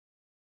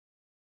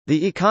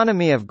The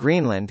economy of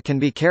Greenland can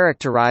be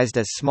characterized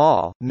as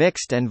small,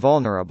 mixed and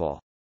vulnerable.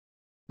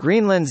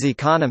 Greenland's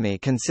economy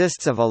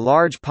consists of a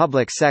large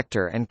public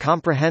sector and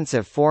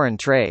comprehensive foreign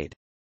trade.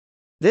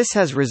 This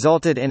has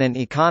resulted in an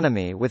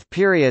economy with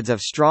periods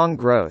of strong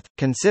growth,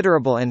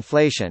 considerable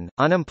inflation,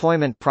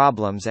 unemployment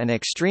problems and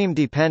extreme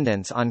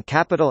dependence on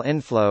capital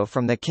inflow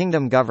from the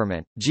kingdom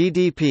government.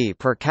 GDP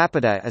per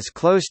capita is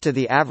close to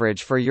the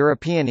average for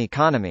European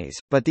economies,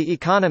 but the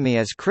economy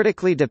is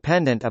critically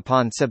dependent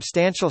upon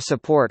substantial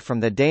support from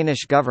the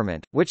Danish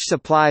government, which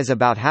supplies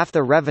about half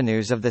the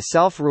revenues of the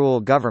self-rule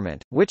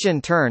government, which in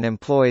turn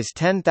employs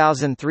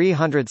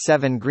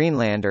 10,307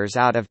 Greenlanders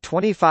out of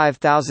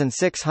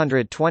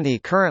 25,620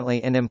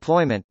 currently in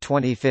employment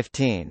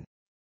 2015.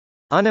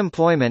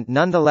 Unemployment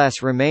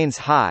nonetheless remains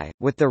high,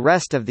 with the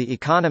rest of the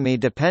economy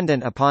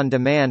dependent upon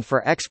demand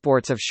for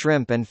exports of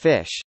shrimp and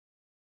fish.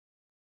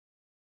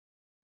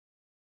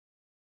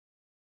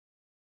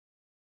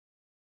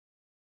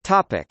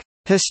 Topic: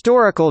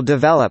 Historical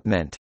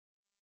development.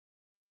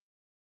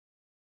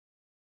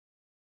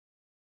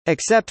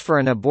 Except for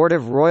an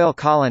abortive royal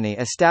colony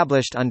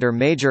established under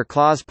Major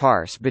Claus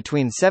Parse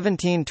between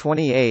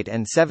 1728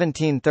 and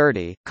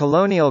 1730,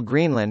 colonial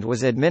Greenland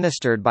was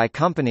administered by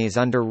companies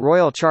under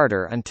royal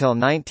charter until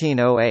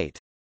 1908.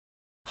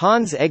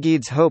 Hans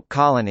Eged's Hope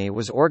Colony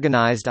was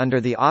organized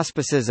under the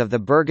auspices of the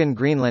Bergen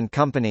Greenland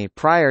Company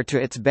prior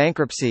to its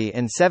bankruptcy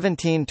in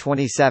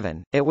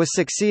 1727. It was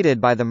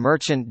succeeded by the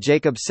merchant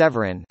Jacob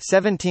Severin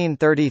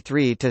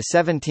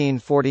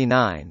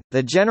 (1733–1749),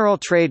 the General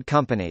Trade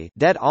Company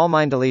 (Det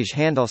Almindelige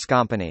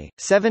Handelskompani,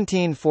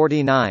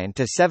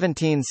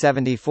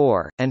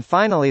 1749–1774), and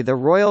finally the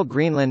Royal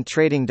Greenland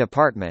Trading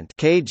Department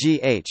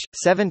 (KGH,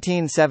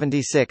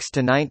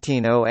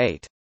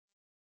 1776–1908).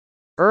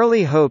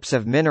 Early hopes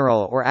of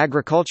mineral or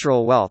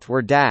agricultural wealth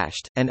were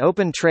dashed, and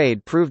open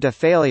trade proved a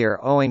failure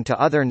owing to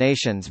other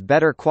nations'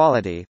 better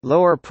quality,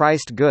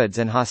 lower-priced goods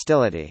and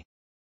hostility.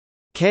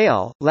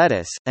 Kale,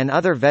 lettuce, and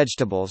other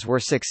vegetables were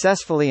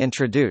successfully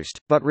introduced,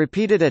 but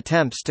repeated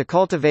attempts to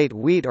cultivate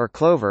wheat or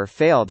clover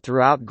failed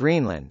throughout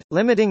Greenland,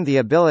 limiting the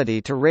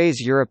ability to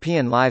raise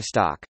European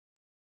livestock.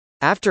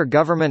 After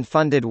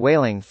government-funded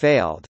whaling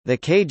failed, the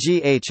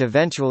KGH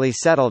eventually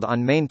settled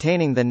on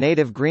maintaining the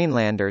native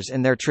Greenlanders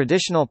in their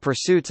traditional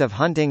pursuits of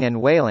hunting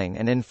and whaling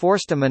and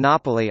enforced a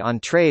monopoly on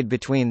trade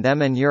between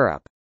them and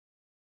Europe.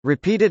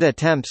 Repeated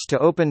attempts to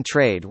open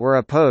trade were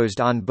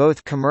opposed on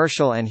both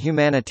commercial and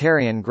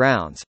humanitarian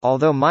grounds,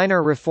 although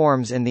minor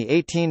reforms in the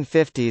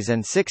 1850s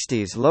and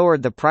 60s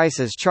lowered the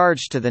prices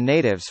charged to the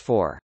natives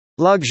for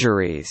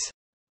luxuries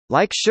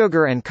like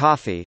sugar and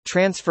coffee,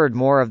 transferred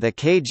more of the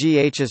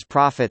KGH's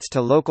profits to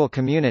local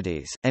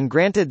communities, and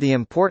granted the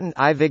important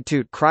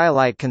Ivigtut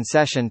Cryolite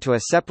concession to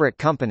a separate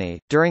company.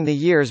 During the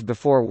years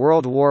before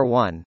World War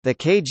I, the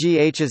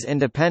KGH's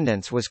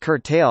independence was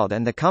curtailed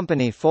and the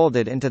company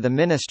folded into the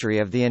Ministry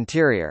of the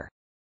Interior.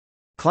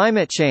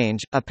 Climate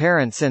change,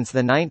 apparent since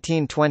the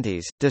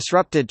 1920s,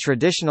 disrupted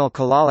traditional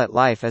Kalalit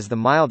life as the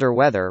milder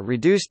weather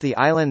reduced the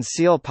island's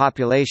seal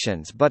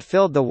populations but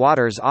filled the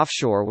waters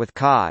offshore with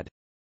cod.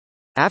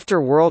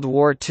 After World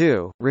War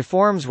II,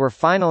 reforms were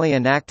finally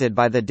enacted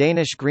by the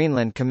Danish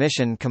Greenland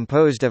Commission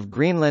composed of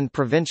Greenland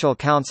Provincial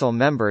Council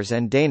members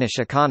and Danish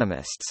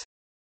economists.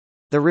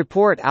 The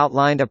report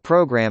outlined a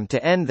program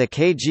to end the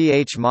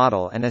KGH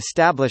model and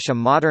establish a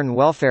modern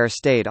welfare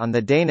state on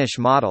the Danish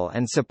model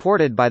and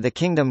supported by the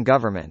kingdom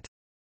government.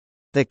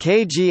 The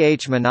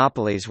KGH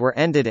monopolies were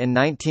ended in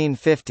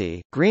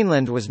 1950,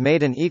 Greenland was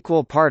made an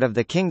equal part of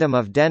the Kingdom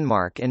of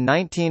Denmark in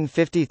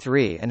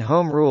 1953 and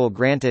Home Rule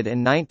granted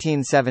in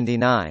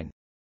 1979.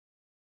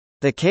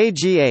 The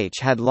KGH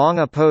had long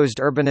opposed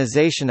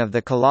urbanization of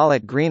the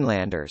Kalalit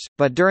Greenlanders,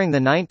 but during the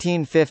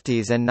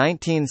 1950s and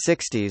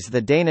 1960s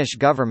the Danish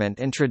government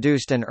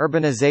introduced an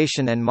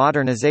urbanization and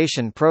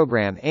modernization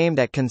program aimed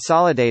at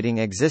consolidating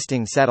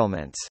existing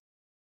settlements.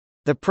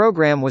 The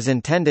program was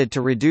intended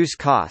to reduce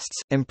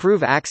costs,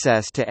 improve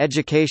access to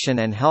education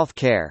and health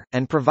care,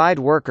 and provide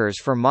workers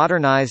for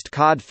modernized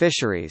cod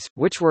fisheries,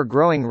 which were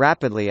growing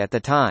rapidly at the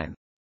time.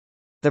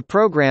 The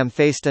program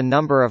faced a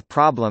number of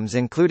problems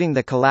including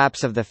the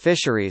collapse of the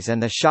fisheries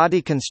and the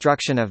shoddy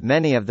construction of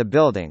many of the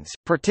buildings,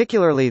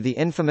 particularly the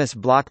infamous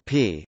Block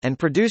P, and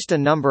produced a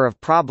number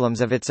of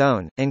problems of its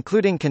own,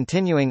 including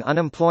continuing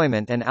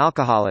unemployment and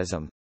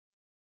alcoholism.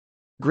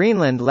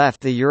 Greenland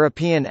left the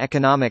European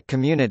Economic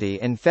Community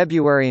in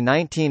February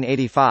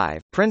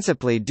 1985,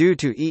 principally due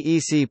to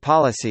EEC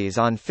policies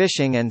on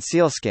fishing and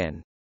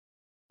sealskin.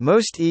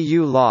 Most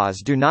EU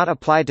laws do not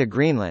apply to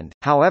Greenland,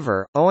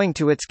 however, owing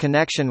to its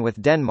connection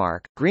with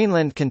Denmark,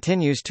 Greenland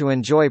continues to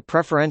enjoy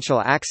preferential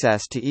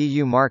access to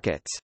EU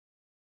markets.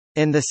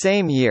 In the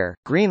same year,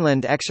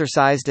 Greenland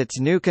exercised its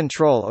new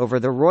control over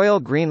the Royal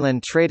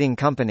Greenland Trading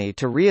Company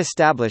to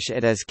re-establish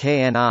it as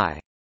KNI.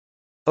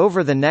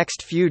 Over the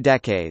next few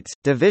decades,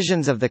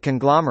 divisions of the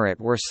conglomerate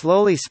were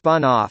slowly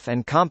spun off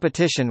and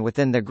competition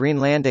within the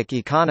Greenlandic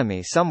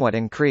economy somewhat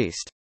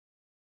increased.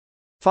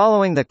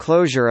 Following the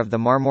closure of the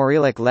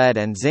Marmorilik lead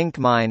and zinc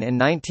mine in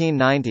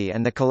 1990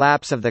 and the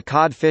collapse of the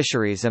cod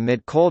fisheries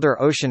amid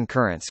colder ocean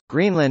currents,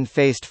 Greenland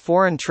faced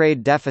foreign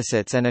trade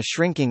deficits and a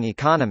shrinking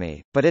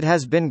economy, but it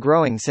has been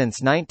growing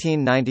since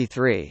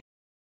 1993.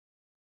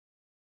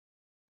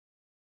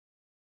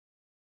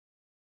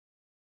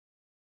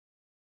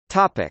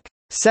 Topic: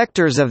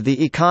 Sectors of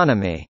the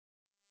economy.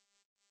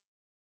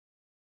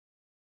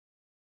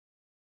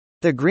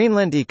 The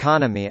Greenland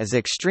economy is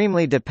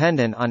extremely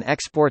dependent on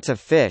exports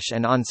of fish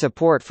and on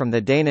support from the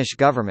Danish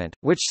government,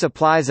 which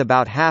supplies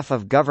about half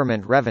of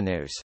government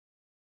revenues.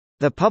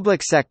 The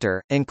public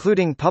sector,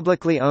 including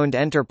publicly owned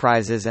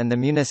enterprises and the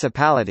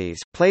municipalities,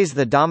 plays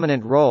the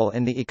dominant role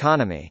in the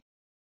economy.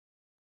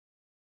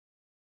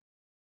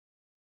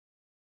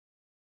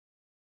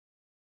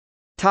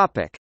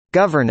 Topic: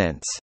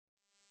 Governance.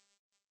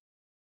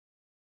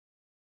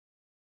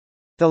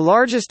 The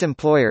largest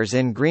employers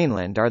in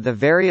Greenland are the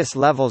various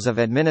levels of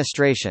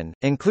administration,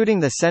 including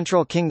the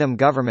Central Kingdom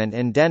government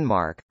in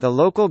Denmark, the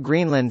local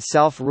Greenland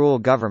self-rule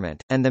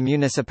government, and the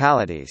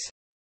municipalities.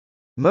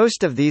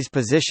 Most of these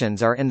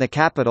positions are in the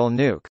capital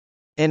Nuuk.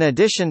 In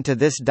addition to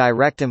this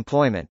direct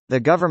employment, the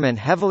government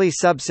heavily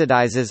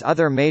subsidizes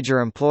other major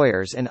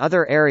employers in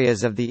other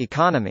areas of the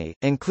economy,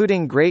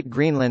 including Great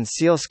Greenland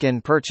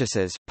sealskin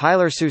purchases,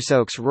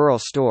 Pilarsusok's rural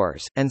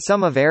stores, and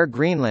some of Air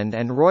Greenland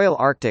and Royal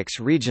Arctic's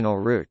regional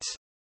routes.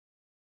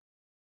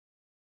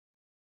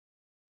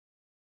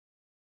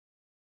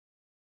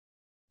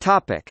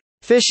 Topic: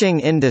 Fishing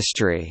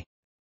industry.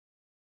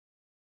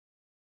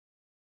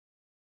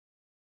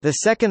 The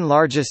second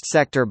largest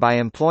sector by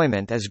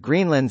employment is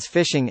Greenland's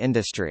fishing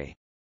industry.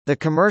 The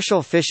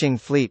commercial fishing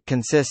fleet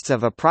consists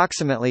of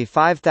approximately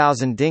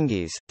 5,000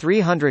 dinghies,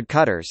 300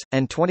 cutters,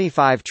 and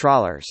 25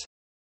 trawlers.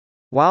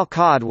 While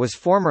cod was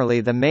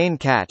formerly the main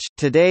catch,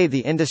 today the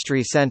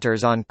industry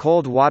centers on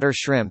cold water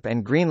shrimp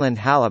and Greenland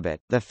halibut.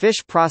 The fish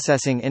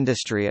processing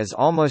industry is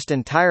almost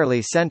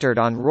entirely centered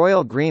on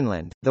Royal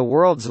Greenland, the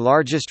world's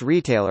largest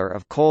retailer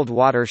of cold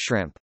water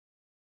shrimp.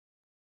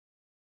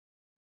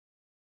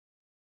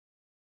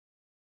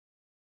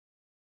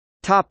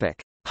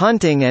 Topic: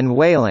 Hunting and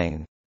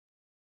whaling.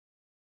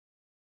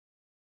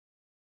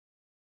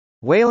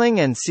 Whaling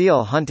and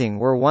seal hunting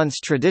were once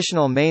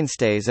traditional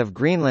mainstays of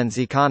Greenland's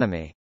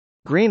economy.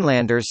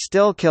 Greenlanders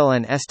still kill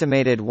an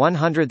estimated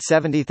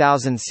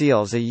 170,000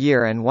 seals a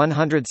year and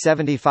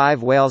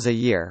 175 whales a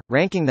year,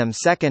 ranking them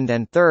second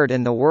and third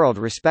in the world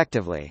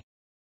respectively.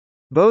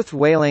 Both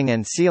whaling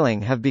and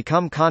sealing have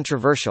become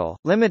controversial,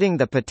 limiting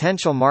the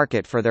potential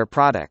market for their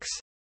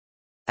products.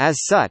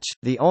 As such,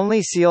 the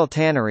only seal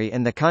tannery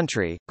in the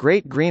country,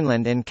 Great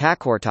Greenland in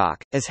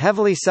Qaqortoq, is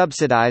heavily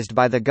subsidized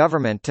by the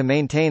government to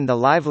maintain the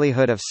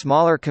livelihood of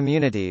smaller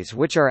communities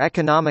which are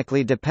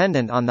economically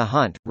dependent on the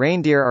hunt.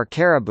 Reindeer or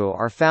caribou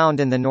are found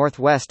in the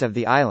northwest of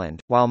the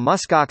island, while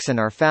muskoxen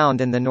are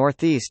found in the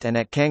northeast and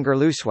at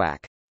Kangerlussuaq.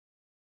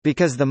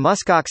 Because the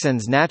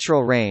muskoxen's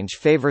natural range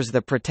favors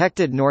the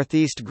protected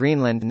Northeast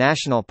Greenland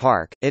National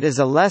Park, it is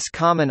a less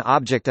common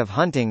object of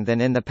hunting than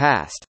in the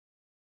past.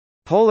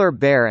 Polar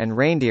bear and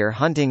reindeer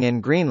hunting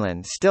in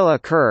Greenland still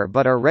occur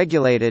but are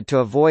regulated to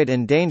avoid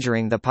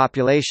endangering the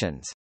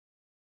populations.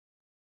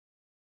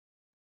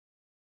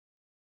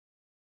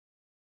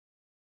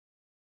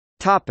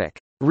 Topic: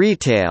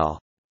 Retail.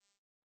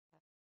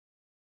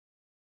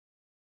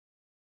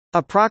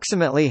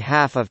 Approximately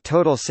half of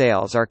total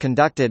sales are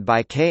conducted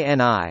by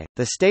KNI,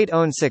 the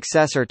state-owned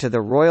successor to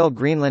the Royal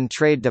Greenland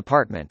Trade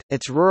Department,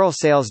 its rural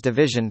sales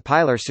division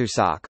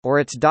Pilarsusok, or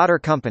its daughter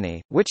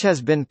company, which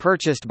has been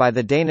purchased by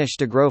the Danish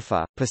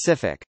Dagrofa,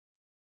 Pacific.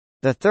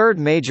 The third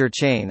major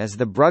chain is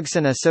the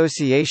Brugsen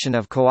Association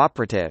of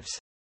Cooperatives.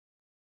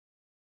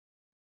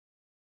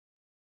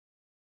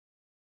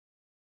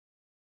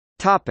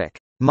 Topic: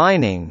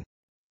 Mining.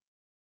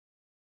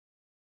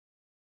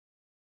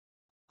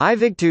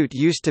 Ivigtut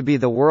used to be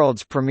the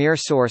world's premier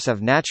source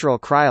of natural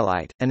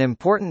cryolite, an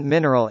important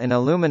mineral in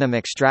aluminum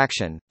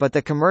extraction, but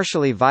the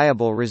commercially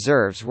viable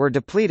reserves were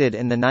depleted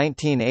in the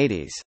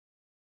 1980s.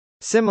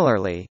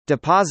 Similarly,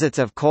 deposits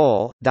of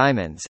coal,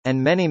 diamonds,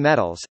 and many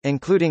metals,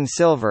 including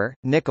silver,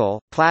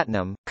 nickel,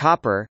 platinum,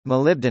 copper,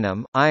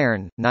 molybdenum,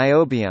 iron,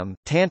 niobium,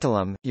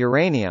 tantalum,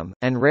 uranium,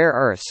 and rare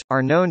earths,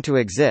 are known to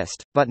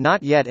exist, but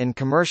not yet in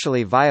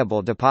commercially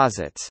viable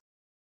deposits.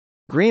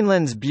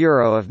 Greenland's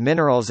Bureau of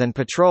Minerals and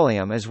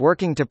Petroleum is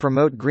working to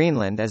promote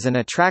Greenland as an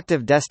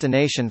attractive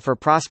destination for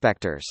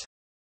prospectors.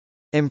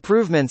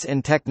 Improvements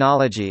in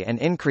technology and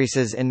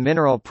increases in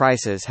mineral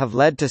prices have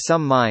led to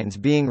some mines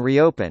being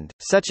reopened,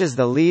 such as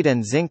the lead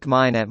and zinc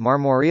mine at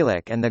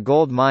Marmorilik and the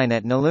gold mine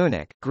at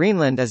Nalunaq.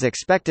 Greenland is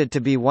expected to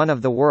be one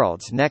of the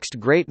world's next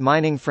great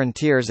mining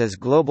frontiers as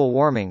global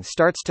warming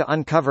starts to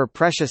uncover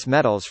precious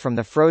metals from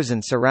the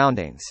frozen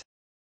surroundings.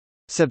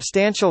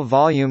 Substantial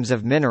volumes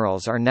of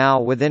minerals are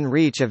now within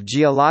reach of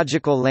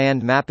geological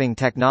land mapping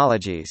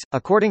technologies,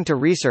 according to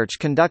research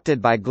conducted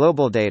by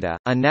GlobalData,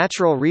 a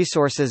natural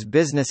resources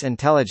business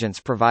intelligence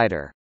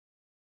provider.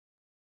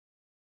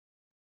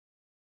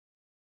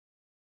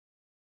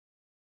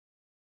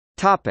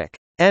 Topic: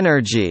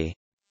 Energy.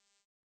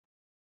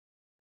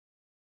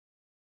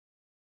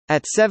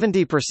 At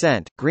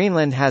 70%,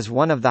 Greenland has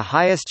one of the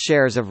highest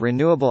shares of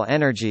renewable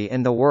energy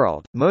in the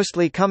world,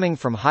 mostly coming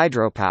from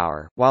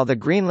hydropower, while the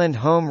Greenland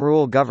Home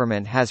Rule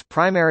government has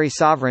primary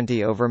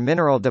sovereignty over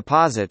mineral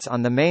deposits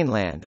on the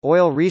mainland.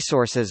 Oil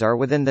resources are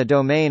within the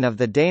domain of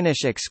the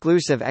Danish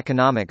Exclusive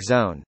Economic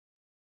Zone.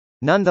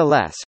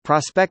 Nonetheless,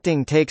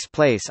 prospecting takes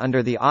place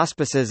under the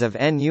auspices of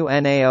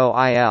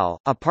NUNAOIL,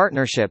 a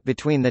partnership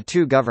between the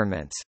two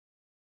governments.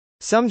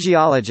 Some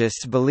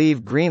geologists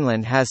believe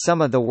Greenland has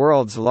some of the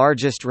world's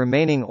largest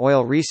remaining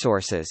oil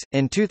resources.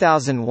 In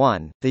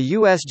 2001, the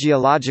U.S.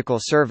 Geological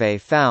Survey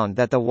found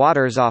that the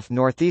waters off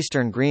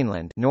northeastern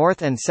Greenland,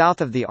 north and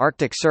south of the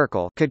Arctic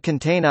Circle, could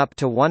contain up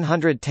to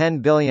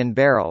 110 billion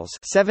barrels,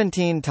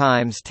 17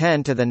 times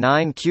 10 to the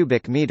 9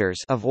 cubic meters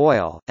of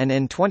oil, and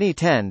in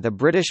 2010 the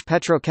British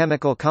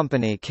petrochemical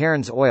company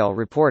Cairns Oil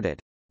reported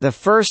the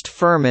first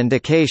firm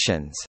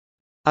indications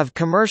of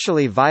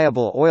commercially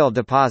viable oil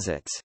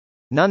deposits.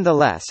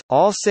 Nonetheless,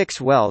 all 6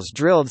 wells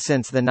drilled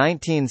since the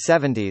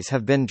 1970s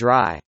have been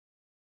dry.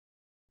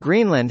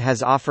 Greenland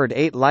has offered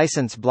 8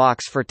 license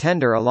blocks for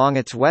tender along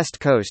its west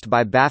coast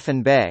by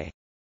Baffin Bay.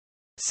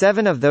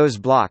 7 of those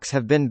blocks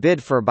have been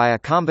bid for by a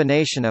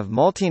combination of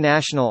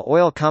multinational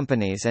oil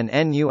companies and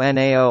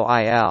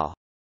NUNAOIL.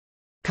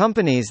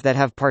 Companies that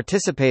have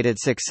participated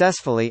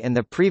successfully in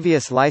the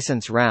previous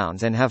license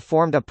rounds and have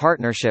formed a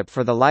partnership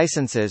for the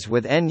licenses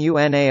with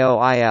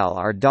NUNAOIL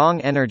are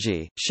Dong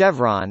Energy,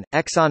 Chevron,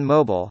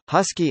 ExxonMobil,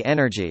 Husky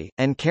Energy,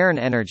 and Cairn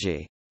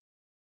Energy.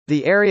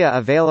 The area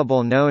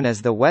available known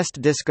as the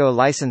West Disco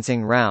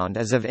licensing round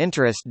is of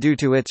interest due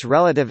to its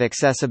relative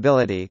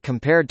accessibility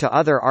compared to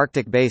other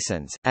Arctic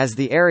basins, as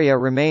the area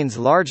remains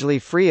largely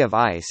free of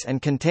ice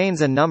and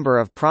contains a number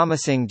of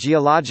promising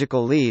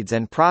geological leads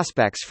and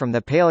prospects from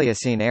the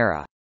Paleocene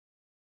era.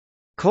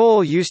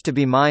 Coal used to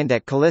be mined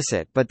at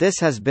Qullissat, but this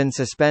has been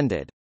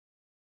suspended.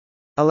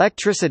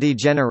 Electricity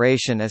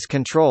generation is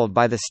controlled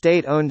by the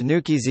state-owned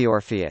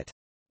Nukiziorfiat.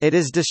 It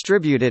is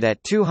distributed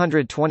at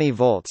 220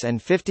 volts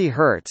and 50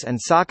 Hz, and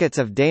sockets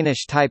of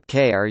Danish Type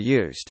K are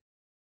used.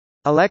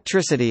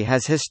 Electricity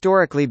has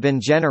historically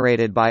been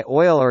generated by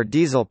oil or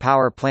diesel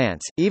power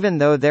plants, even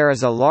though there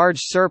is a large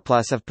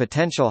surplus of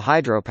potential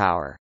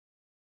hydropower.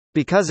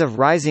 Because of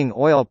rising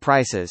oil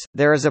prices,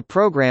 there is a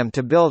program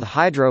to build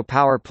hydro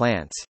power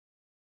plants.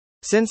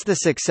 Since the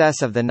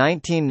success of the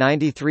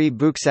 1993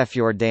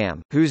 Buksefjord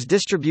Dam, whose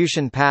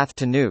distribution path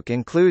to Nuuk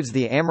includes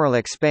the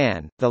Amerlik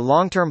span, the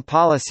long-term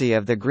policy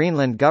of the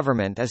Greenland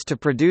government is to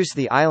produce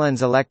the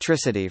island's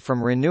electricity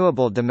from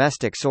renewable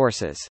domestic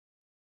sources.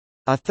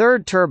 A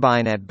third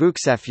turbine at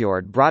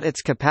Buksefjord brought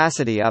its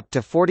capacity up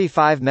to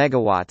 45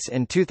 megawatts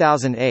in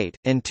 2008.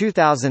 In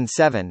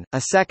 2007,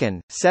 a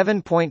second,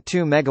 7.2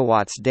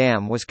 megawatts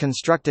dam was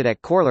constructed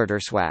at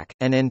Korlerterswak,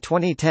 and in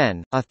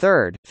 2010, a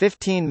third,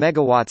 15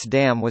 megawatts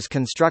dam was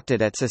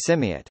constructed at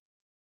Sisimiut.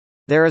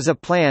 There is a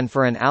plan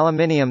for an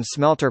aluminium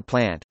smelter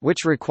plant,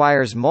 which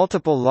requires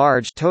multiple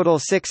large total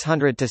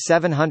 600 to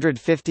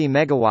 750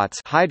 megawatts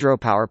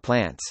hydropower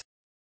plants.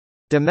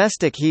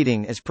 Domestic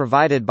heating is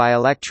provided by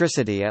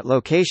electricity at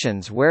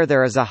locations where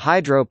there is a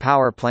hydro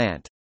power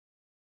plant.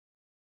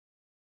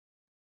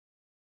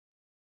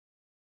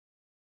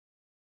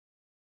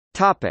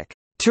 Topic: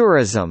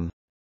 Tourism.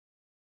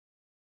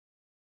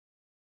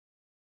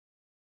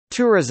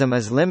 Tourism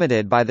is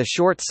limited by the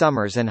short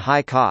summers and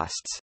high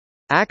costs.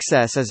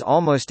 Access is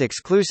almost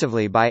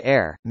exclusively by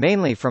air,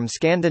 mainly from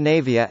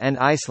Scandinavia and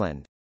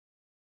Iceland.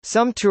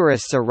 Some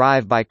tourists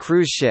arrive by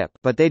cruise ship,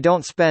 but they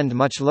don't spend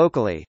much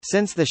locally,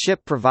 since the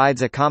ship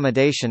provides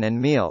accommodation and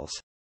meals.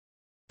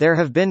 There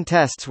have been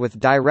tests with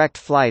direct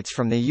flights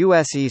from the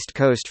U.S. East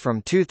Coast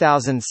from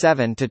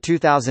 2007 to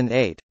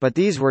 2008, but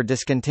these were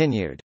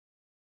discontinued.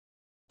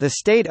 The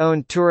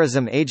state-owned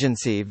tourism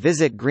agency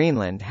Visit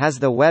Greenland has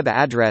the web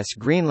address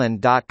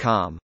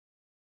greenland.com.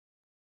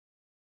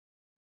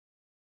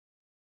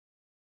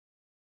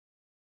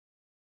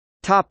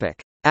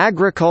 Topic: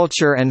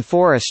 Agriculture and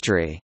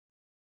forestry.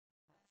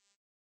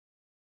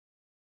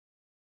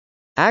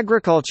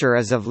 Agriculture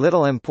is of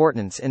little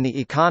importance in the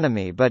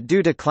economy, but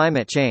due to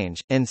climate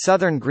change, in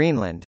southern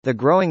Greenland, the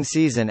growing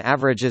season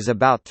averages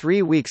about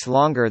 3 weeks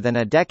longer than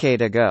a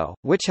decade ago,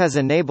 which has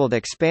enabled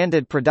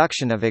expanded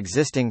production of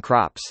existing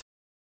crops.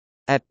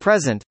 At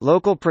present,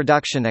 local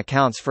production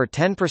accounts for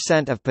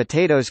 10% of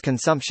potatoes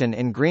consumption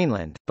in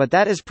Greenland, but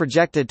that is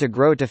projected to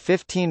grow to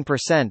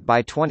 15%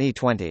 by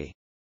 2020.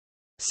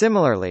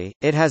 Similarly,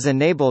 it has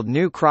enabled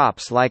new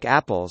crops like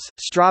apples,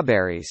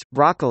 strawberries,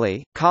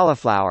 broccoli,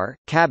 cauliflower,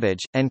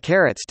 cabbage, and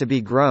carrots to be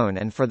grown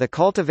and for the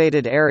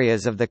cultivated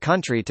areas of the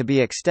country to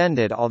be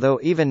extended, although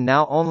even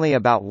now only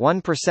about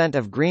 1%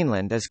 of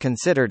Greenland is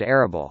considered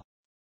arable.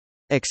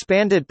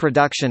 Expanded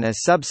production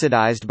is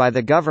subsidized by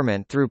the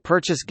government through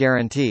purchase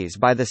guarantees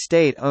by the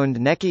state-owned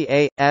Neki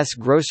A.S.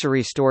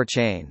 grocery store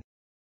chain.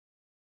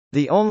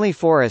 The only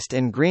forest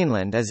in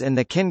Greenland is in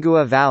the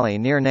Kingua Valley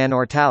near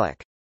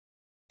Nanortalik.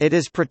 It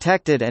is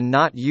protected and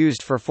not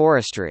used for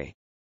forestry.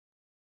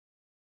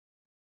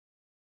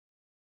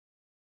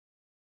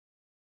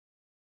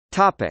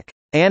 Topic: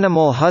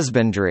 Animal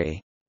husbandry.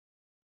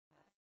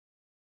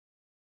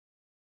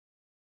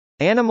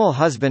 Animal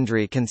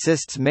husbandry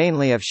consists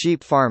mainly of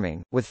sheep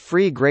farming, with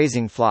free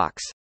grazing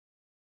flocks.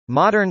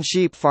 Modern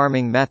sheep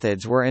farming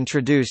methods were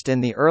introduced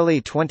in the early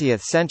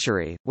 20th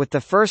century, with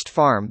the first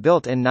farm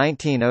built in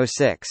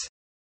 1906.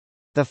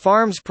 The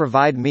farms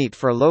provide meat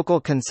for local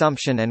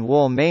consumption and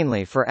wool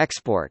mainly for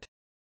export.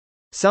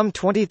 Some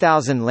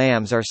 20,000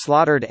 lambs are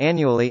slaughtered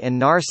annually in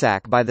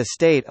Narsak by the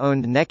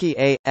state-owned Neki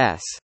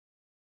A.S.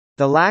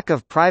 The lack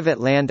of private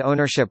land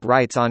ownership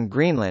rights on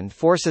Greenland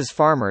forces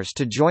farmers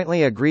to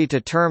jointly agree to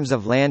terms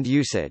of land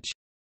usage.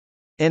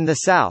 In the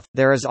south,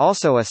 there is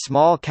also a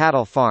small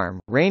cattle farm.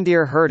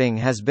 Reindeer herding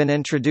has been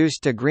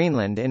introduced to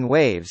Greenland in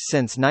waves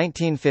since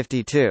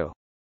 1952.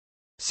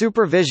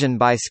 Supervision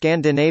by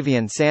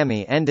Scandinavian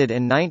Sami ended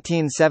in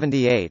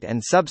 1978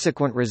 and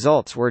subsequent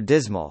results were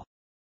dismal.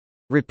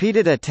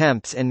 Repeated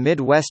attempts in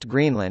Midwest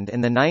Greenland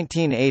in the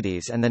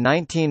 1980s and the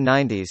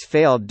 1990s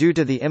failed due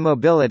to the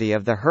immobility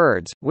of the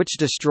herds, which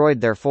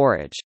destroyed their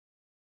forage.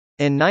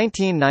 In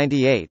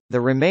 1998, the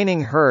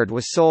remaining herd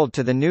was sold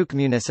to the Nuuk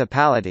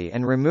municipality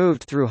and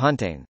removed through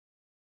hunting.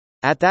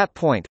 At that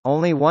point,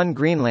 only one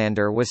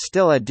Greenlander was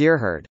still a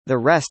deerherd, the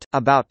rest,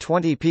 about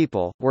 20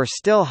 people, were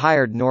still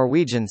hired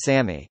Norwegian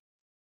Sami.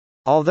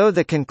 Although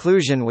the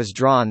conclusion was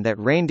drawn that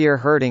reindeer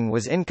herding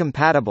was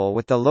incompatible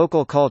with the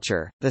local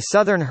culture, the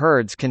southern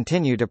herds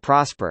continue to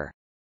prosper.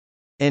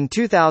 In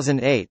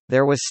 2008,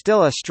 there was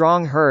still a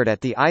strong herd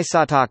at the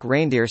Isatok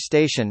reindeer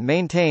station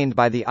maintained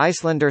by the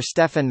Icelander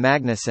Stefan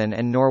Magnusson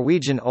and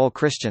Norwegian Ole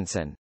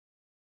Christensen.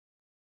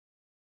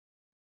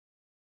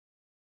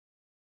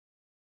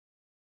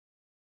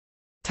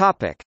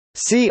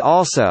 See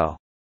also: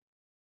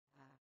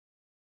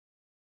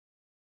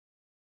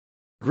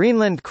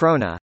 Greenland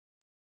krona,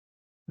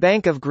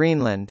 Bank of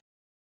Greenland.